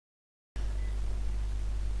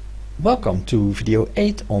Welcome to video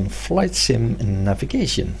 8 on flight sim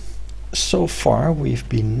navigation. So far we've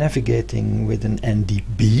been navigating with an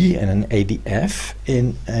NDB and an ADF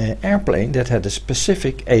in an airplane that had a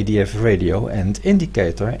specific ADF radio and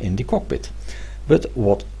indicator in the cockpit. But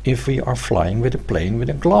what if we are flying with a plane with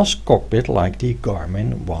a glass cockpit like the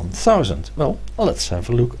Garmin 1000? Well, let's have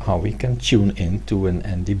a look how we can tune in to an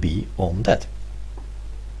NDB on that.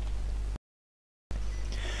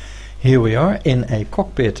 Here we are in a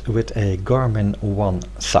cockpit with a Garmin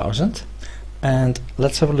 1000, and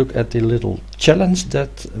let's have a look at the little challenge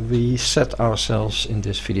that we set ourselves in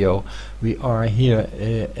this video. We are here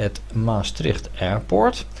at Maastricht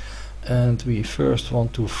Airport, and we first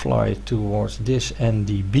want to fly towards this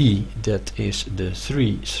NDB, that is the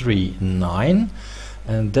 339,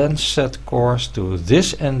 and then set course to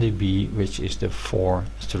this NDB, which is the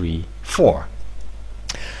 434.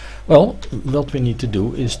 Well, what we need to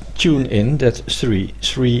do is tune in that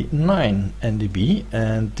 339 NDB,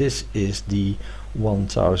 and this is the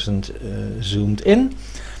 1000 zoomed in,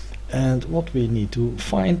 and what we need to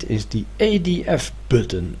find is the ADF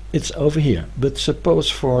button. It's over here, but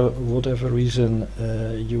suppose for whatever reason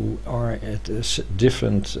you are at a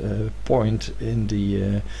different point in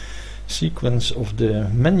the sequence of the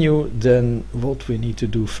menu, then what we need to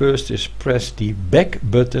do first is press the back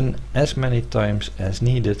button as many times as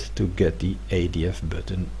needed to get the ADF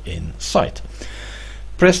button inside.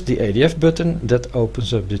 Press the ADF button, that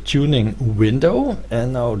opens up the tuning window,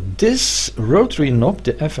 and now this rotary knob,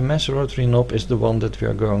 the FMS rotary knob, is the one that we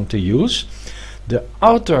are going to use. The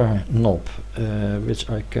outer knob, which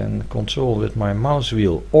I can control with my mouse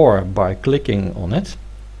wheel or by clicking on it,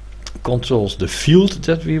 controls the field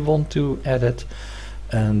that we want to edit,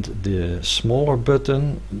 and the smaller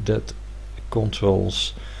button that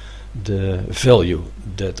controls the value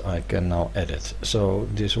that I can now edit. So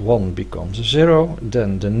this 1 becomes a 0,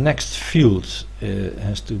 then the next field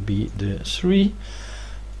has to be the 3.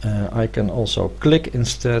 I can also click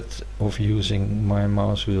instead of using my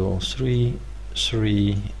mouse wheel.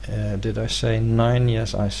 3, did I say 9?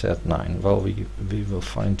 Yes, I said 9. Well, we will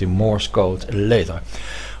find the Morse code later.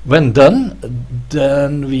 When done,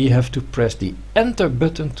 then we have to press the enter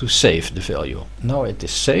button to save the value. Now it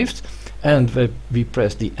is saved, and we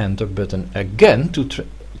press the enter button again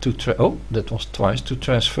oh, that was twice, to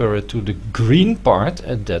transfer it to the green part,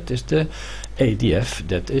 and that is the ADF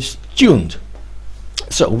that is tuned.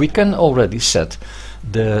 So we can already set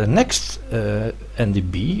the next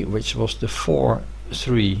NDB, which was the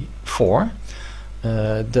 434.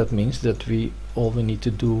 That means that all we need to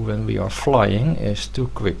do when we are flying is to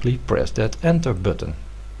quickly press that enter button.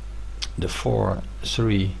 The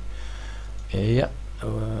 43, yeah,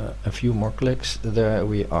 a few more clicks, there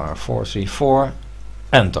we are, 434,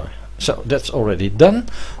 enter. So that's already done.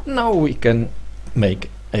 Now we can make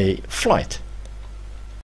a flight.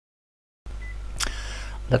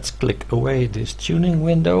 Let's click away this tuning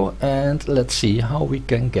window, and let's see how we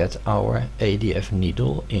can get our ADF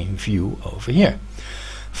needle in view over here.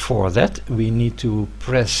 For that we need to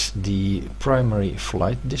press the primary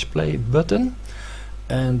flight display button,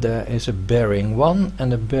 and there is a bearing 1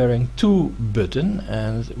 and a bearing 2 button,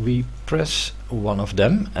 and we press one of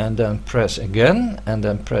them and then press again and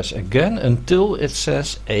then press again until it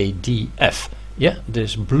says ADF. Yeah,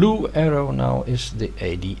 this blue arrow now is the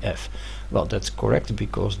ADF. Well, that's correct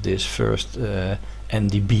because this first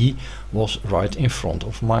NDB was right in front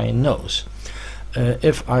of my nose.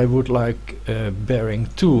 If I would like bearing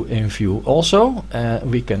 2 in view also,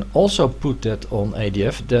 we can also put that on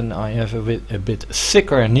ADF. Then I have a bit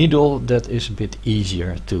thicker needle that is a bit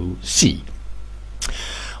easier to see.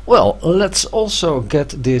 Well, let's also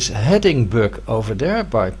get this heading bug over there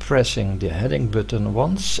by pressing the heading button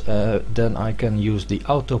once. Then I can use the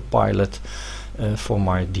autopilot for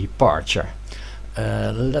my departure.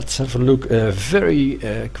 Let's have a look. A very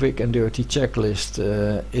quick and dirty checklist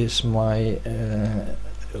is my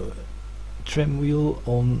trim wheel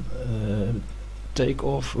on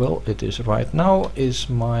takeoff. Well, it is right now. Is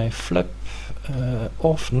my flap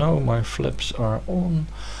off? No, my flaps are on.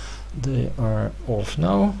 They are off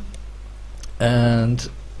now, and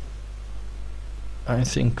I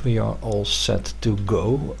think we are all set to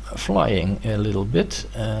go flying a little bit,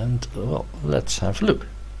 and well, let's have a look.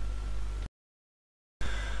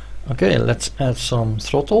 Okay, let's add some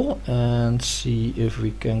throttle and see if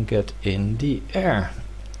we can get in the air.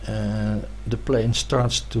 The plane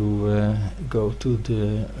starts to go to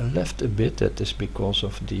the left a bit. That is because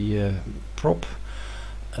of the prop,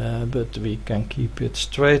 but we can keep it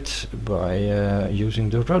straight by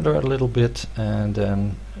using the rudder a little bit, and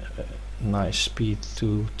then nice speed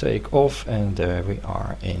to take off, and there we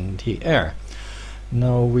are in the air.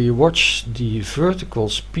 Now we watch the vertical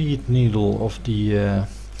speed needle of the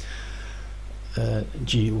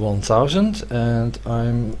G1000, and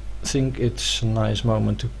I think it's a nice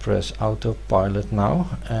moment to press autopilot now,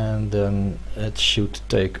 and then it should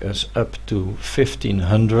take us up to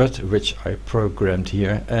 1500, which I programmed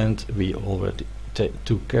here, and we already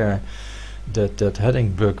took care that that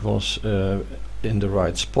heading bug was in the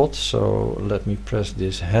right spot. So let me press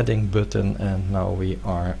this heading button, and now we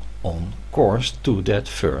are on course to that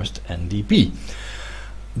first NDB.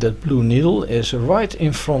 That blue needle is right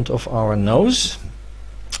in front of our nose,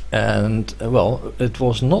 and well, it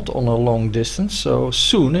was not on a long distance, so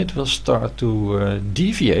soon it will start to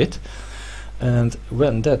deviate. And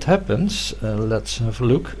when that happens, let's have a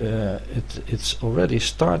look. It's already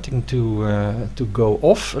starting to go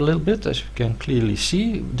off a little bit, as you can clearly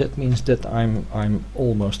see. That means that I'm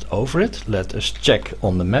almost over it. Let us check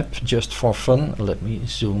on the map just for fun. Let me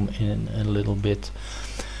zoom in a little bit.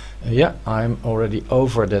 Yeah, I'm already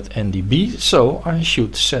over that NDB, so I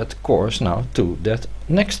should set course now to that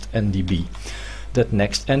next NDB. That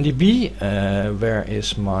next NDB, where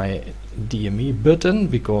is my DME button,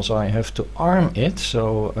 because I have to arm it,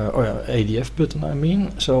 so or ADF button I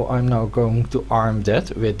mean, so I'm now going to arm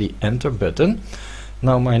that with the enter button.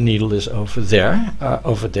 Now my needle is over there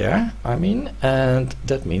I mean, and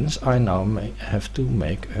that means I now have to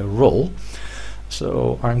make a roll.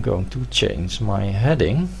 So I'm going to change my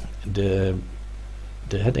heading, the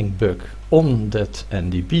heading bug on that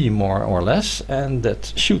NDB more or less, and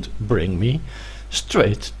that should bring me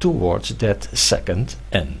straight towards that second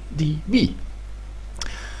NDB.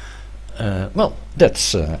 Well,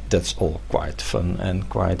 that's all quite fun and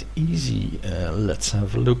quite easy. Let's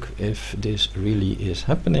have a look if this really is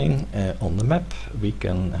happening on the map. We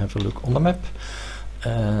can have a look on the map,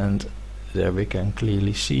 and there we can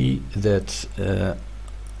clearly see that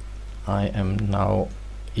I am now,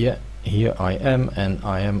 yeah, here I am, and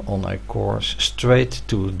I am on a course straight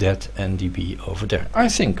to that NDB over there. I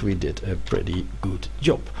think we did a pretty good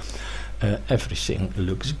job. Everything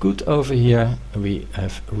looks good over here. We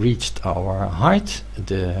have reached our height,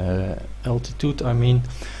 the altitude I mean.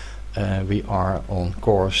 We are on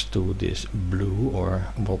course to this blue, or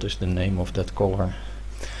what is the name of that color,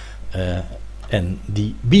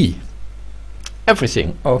 NDB.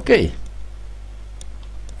 Everything okay.